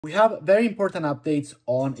We have very important updates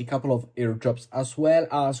on a couple of airdrops, as well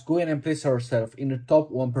as going and place ourselves in the top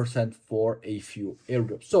 1% for a few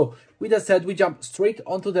airdrops. So with that said, we jump straight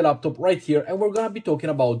onto the laptop right here, and we're going to be talking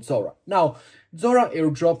about Zora. Now, Zora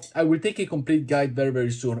airdrop, I will take a complete guide very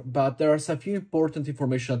soon, but there are a few important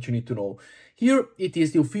information that you need to know. Here it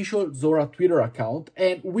is the official Zora Twitter account,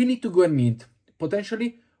 and we need to go and mint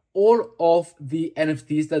potentially all of the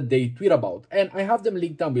NFTs that they tweet about. And I have them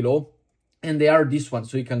linked down below. And they are this one,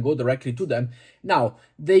 so you can go directly to them. Now,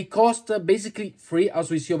 they cost basically free, as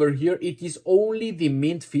we see over here. It is only the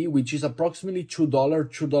mint fee, which is approximately $2,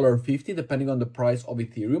 $2.50, depending on the price of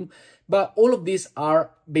Ethereum. But all of these are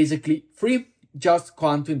basically free, just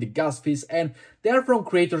counting the gas fees, and they are from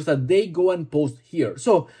creators that they go and post here.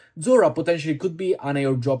 So Zora potentially could be an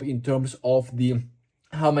airdrop in terms of the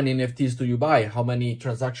how many NFTs do you buy, how many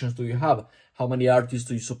transactions do you have, how many artists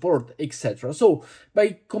do you support, etc. So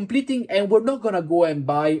by completing, and we're not gonna go and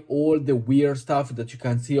buy all the weird stuff that you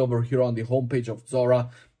can see over here on the homepage of Zora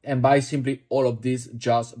and buy simply all of this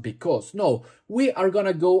just because. No, we are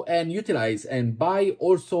gonna go and utilize and buy,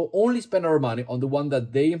 also only spend our money on the one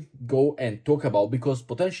that they go and talk about, because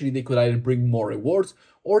potentially they could either bring more rewards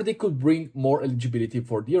or they could bring more eligibility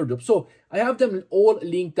for the airdrop. So I have them all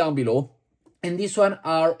linked down below. And this one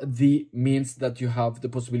are the mints that you have the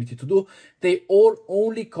possibility to do. They all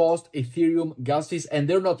only cost Ethereum gas fees, and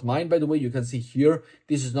they're not mine, by the way. You can see here,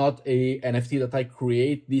 this is not a NFT that I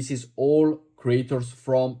create. This is all creators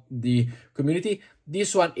from the community.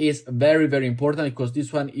 This one is very important because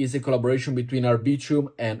this one is a collaboration between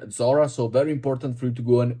Arbitrum and Zora. So very important for you to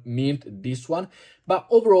go and mint this one. But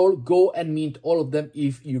overall, go and mint all of them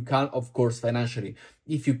if you can, of course, financially.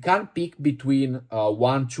 If you can pick between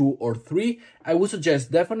 1, 2, or 3, I would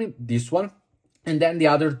suggest definitely this one. And then the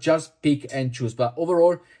other, just pick and choose. But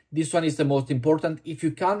overall, this one is the most important. If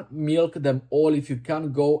you can milk them all, if you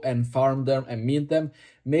can go and farm them and mint them,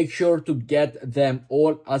 make sure to get them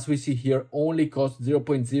all. As we see here, only cost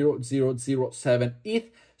 0.0007 ETH.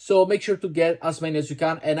 So make sure to get as many as you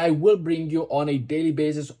can. And I will bring you on a daily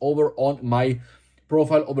basis over on my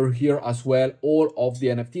profile over here as well, all of the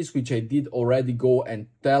NFTs, which I did already go and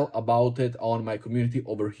tell about it on my community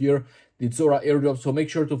over here, the Zora airdrop. So make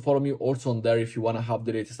sure to follow me also on there if you want to have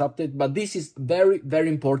the latest update. But this is very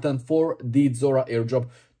important for the Zora airdrop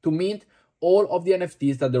to mint all of the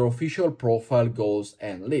NFTs that their official profile goes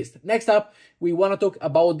and lists. Next up, we want to talk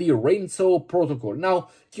about the Renzo protocol. Now,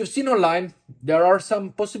 you've seen online, there are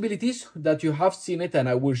some possibilities that you have seen it, and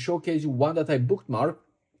I will showcase you one that I bookmarked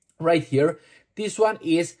right here. This one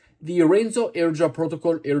is the Renzo airdrop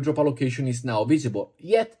protocol. Airdrop allocation is now visible.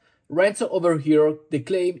 Yet, Renzo over here, the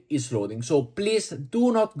claim is loading. So please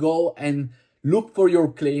do not go and look for your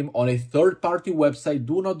claim on a third-party website.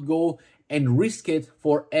 Do not go and risk it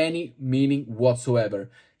for any meaning whatsoever.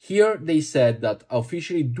 Here they said that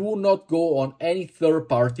officially do not go on any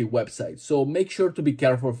third-party website. So make sure to be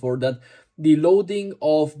careful for that. The loading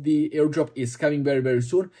of the airdrop is coming very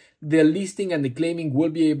soon. The listing and the claiming will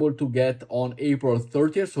be able to get on April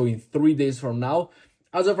 30th, so in 3 days from now.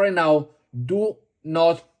 As of right now, do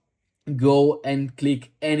not go and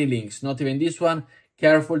click any links, not even this one.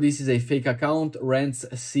 Careful, this is a fake account,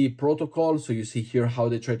 RentC protocol. So you see here how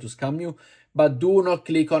they try to scam you. But do not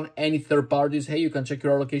click on any third parties. Hey, you can check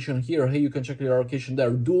your allocation here. Hey, you can check your allocation there.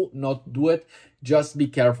 Do not do it. Just be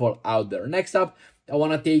careful out there. Next up, I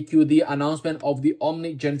want to take you the announcement of the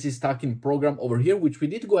Omni Genesis stacking program over here, which we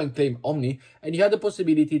did go and claim Omni, and you had the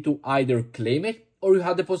possibility to either claim it or you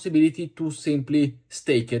had the possibility to simply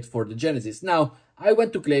stake it for the Genesis. Now, I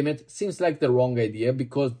went to claim it. Seems like the wrong idea,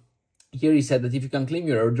 because here he said that if you can claim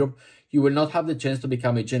your airdrop, you will not have the chance to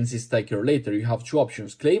become a Genesis staker later. You have two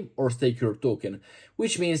options, claim or stake your token,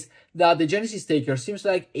 which means that the Genesis staker seems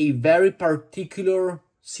like a very particular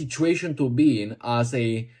situation to be in as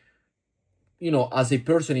a as a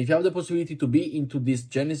person. If you have the possibility to be into this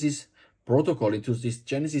Genesis protocol, into this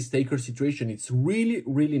Genesis staker situation, it's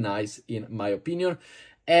really nice in my opinion.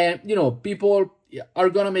 And people are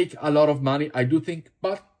gonna make a lot of money, I do think,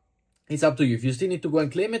 but it's up to you. If you still need to go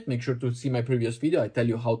and claim it, make sure to see my previous video. I tell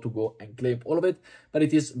you how to go and claim all of it, but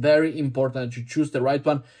it is very important to choose the right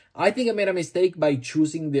one. I think I made a mistake by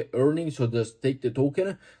choosing the earnings, so just take the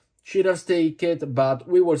token. Should have stake it, but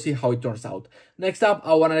we will see how it turns out. Next up,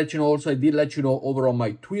 I want to let you know also, I did let you know over on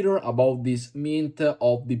my Twitter about this mint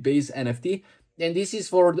of the base NFT. And this is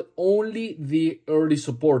for only the early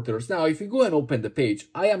supporters. Now, if you go and open the page,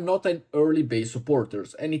 I am not an early base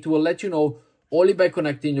supporters, and it will let you know only by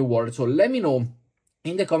connecting your wallet. So let me know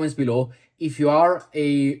in the comments below if you are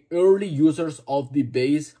a early users of the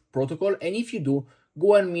base protocol. And if you do,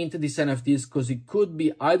 go and mint these NFTs, because it could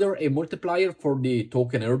be either a multiplier for the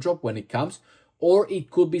token airdrop when it comes, or it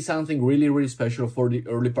could be something really, really special for the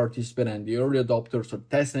early participant and the early adopters or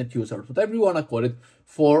testnet users, whatever you want to call it,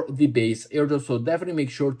 for the base airdrop. So definitely make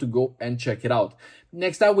sure to go and check it out.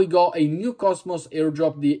 Next up, we got a new Cosmos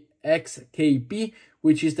airdrop, the XKP,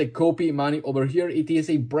 which is the copy money over here. It is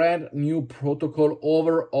a brand new protocol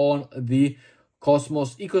over on the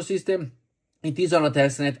Cosmos ecosystem. It is on a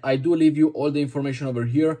testnet. I do leave you all the information over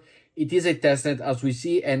here. It is a testnet, as we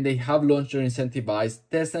see, and they have launched their incentivized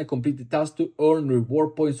testnet, complete the task to earn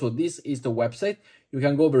reward points. So this is the website. You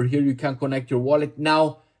can go over here. You can connect your wallet.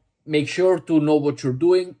 Now, make sure to know what you're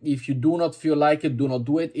doing. If you do not feel like it, do not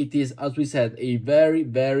do it. It is, as we said, a very,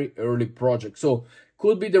 very early project. So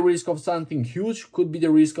could be the risk of something huge, could be the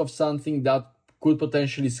risk of something that could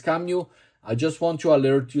potentially scam you. I just want to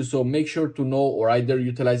alert you. So make sure to know, or either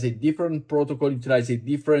utilize a different protocol, utilize a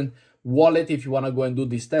different wallet if you want to go and do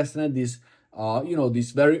this testnet, this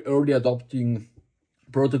this very early adopting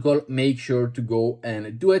protocol. Make sure to go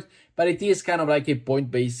and do it. But it is kind of like a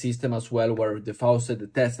point-based system as well, where the faucet, the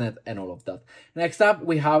testnet, and all of that. Next up,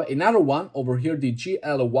 we have another one over here, the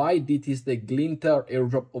GLY. This is the Glinter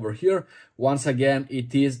airdrop over here. Once again,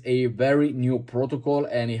 it is a very new protocol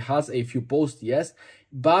and it has a few posts, yes.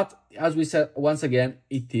 But as we said, once again,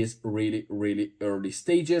 it is really, really early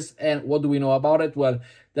stages. And what do we know about it? Well,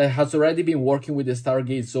 that has already been working with the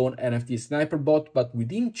Stargate Zone NFT sniper bot, but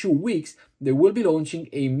within 2 weeks, they will be launching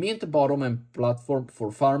a mint bottom and platform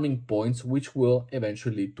for farming points, which will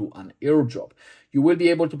eventually lead to an airdrop. You will be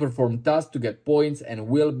able to perform tasks to get points and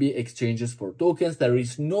will be exchanges for tokens. There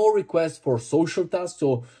is no request for social tasks,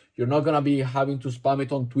 so you're not going to be having to spam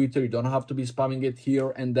it on Twitter. You don't have to be spamming it here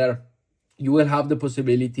and there. You will have the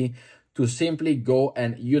possibility to simply go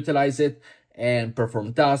and utilize it and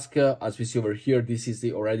perform tasks. As we see over here, this is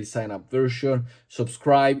the already signed up version.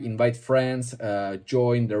 Subscribe, invite friends,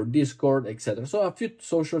 join their Discord, etc. So a few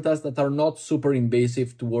social tasks that are not super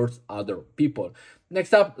invasive towards other people.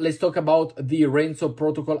 Next up, let's talk about the Renzo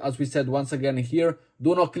protocol. As we said, once again here,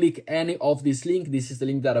 do not click any of this link. This is the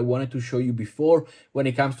link that I wanted to show you before when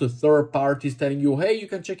it comes to third parties telling you, hey, you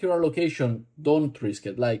can check your location. Don't risk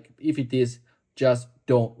it. Like, if it is, just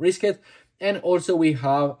don't risk it. And also we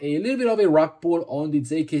have a little bit of a rug pull on the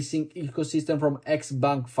ZK Sync ecosystem from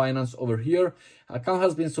X-Bank Finance over here. Account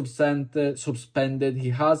has been suspended. He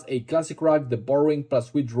has a classic rug. The borrowing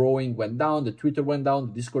plus withdrawing went down. The Twitter went down.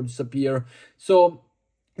 The Discord disappeared. So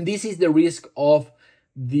this is the risk of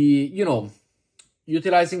the,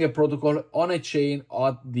 utilizing a protocol on a chain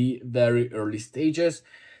at the very early stages.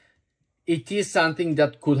 It is something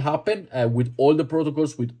that could happen with all the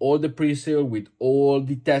protocols, with all the pre-sale, with all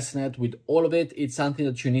the testnet, with all of it. It's something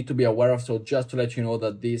that you need to be aware of. So just to let you know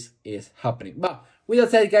that this is happening. But with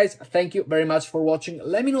that said, guys, thank you very much for watching.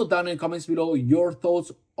 Let me know down in the comments below your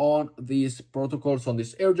thoughts on these protocols, on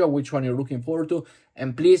this airdrop, which one you're looking forward to.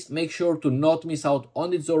 And please make sure to not miss out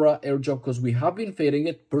on the Zora airdrop, because we have been fading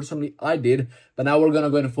it. Personally, I did. But now we're going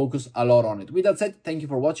to go and focus a lot on it. With that said, thank you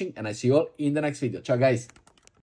for watching, and I see you all in the next video. Ciao, guys.